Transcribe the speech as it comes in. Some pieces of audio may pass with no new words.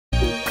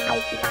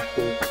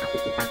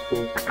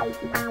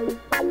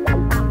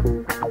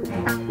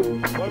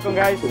Welcome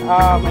guys,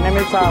 my name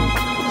is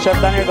Chef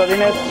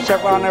Godinez,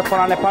 chef owner for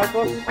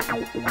Anepalco.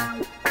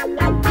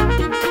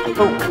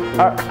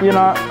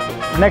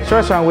 Next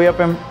restaurant we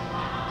open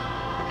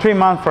 3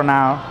 months from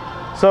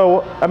now.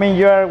 So, I mean,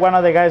 you're one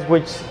of the guys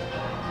which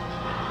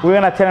we're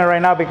gonna tell you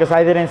right now because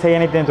I didn't say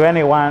anything to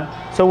anyone.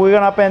 So we're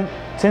gonna open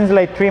since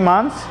like 3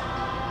 months.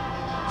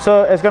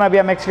 So it's gonna be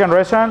a Mexican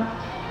restaurant,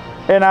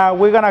 and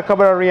we're gonna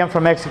cover a region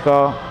from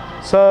Mexico.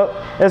 So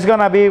it's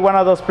gonna be one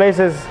of those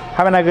places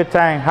having a good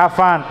time, have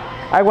fun.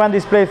 I want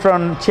this place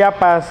from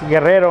Chiapas,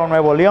 Guerrero,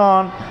 Nuevo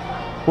León.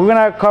 We're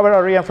gonna cover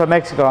a region from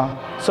Mexico.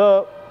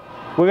 So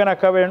we're gonna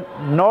cover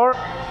north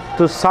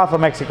to south of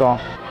Mexico.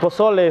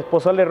 Pozole,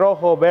 pozole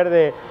rojo,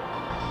 verde,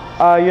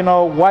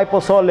 white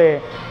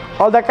pozole,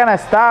 all that kind of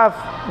stuff,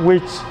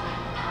 which,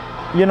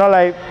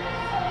 like,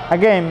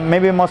 again,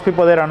 maybe most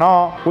people they don't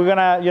know. We're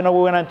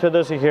gonna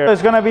introduce it here.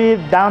 It's gonna be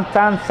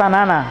downtown Santa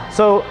Ana.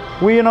 So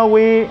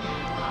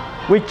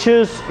we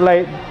choose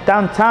like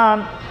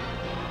downtown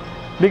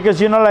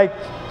because like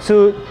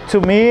to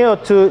me or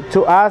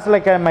to us,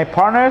 like my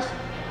partners,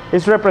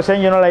 it's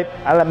represent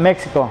like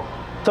Mexico.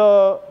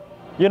 So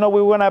we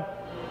wanna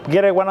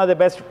get one of the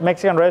best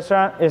Mexican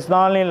restaurants. It's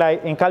not only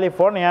like in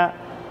California,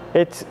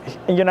 it's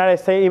in United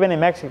States, even in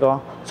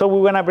Mexico. So we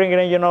wanna bring it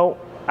in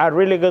a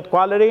really good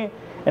quality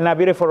and a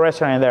beautiful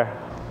restaurant in there.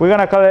 We're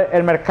gonna call it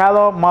El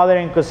Mercado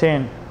Modern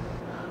Cuisine.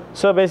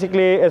 So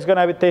basically it's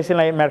gonna be tasting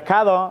like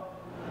Mercado,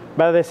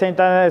 but at the same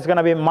time it's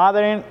gonna be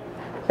modern,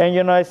 and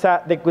it's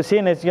the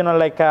cuisine is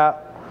like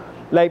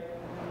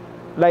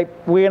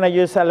we're gonna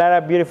use a lot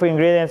of beautiful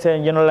ingredients,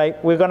 and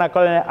like we're gonna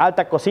call it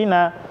alta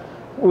cocina,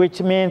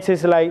 which means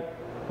it's like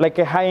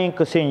a high-end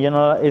cuisine.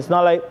 It's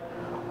not like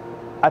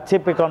a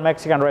typical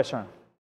Mexican restaurant.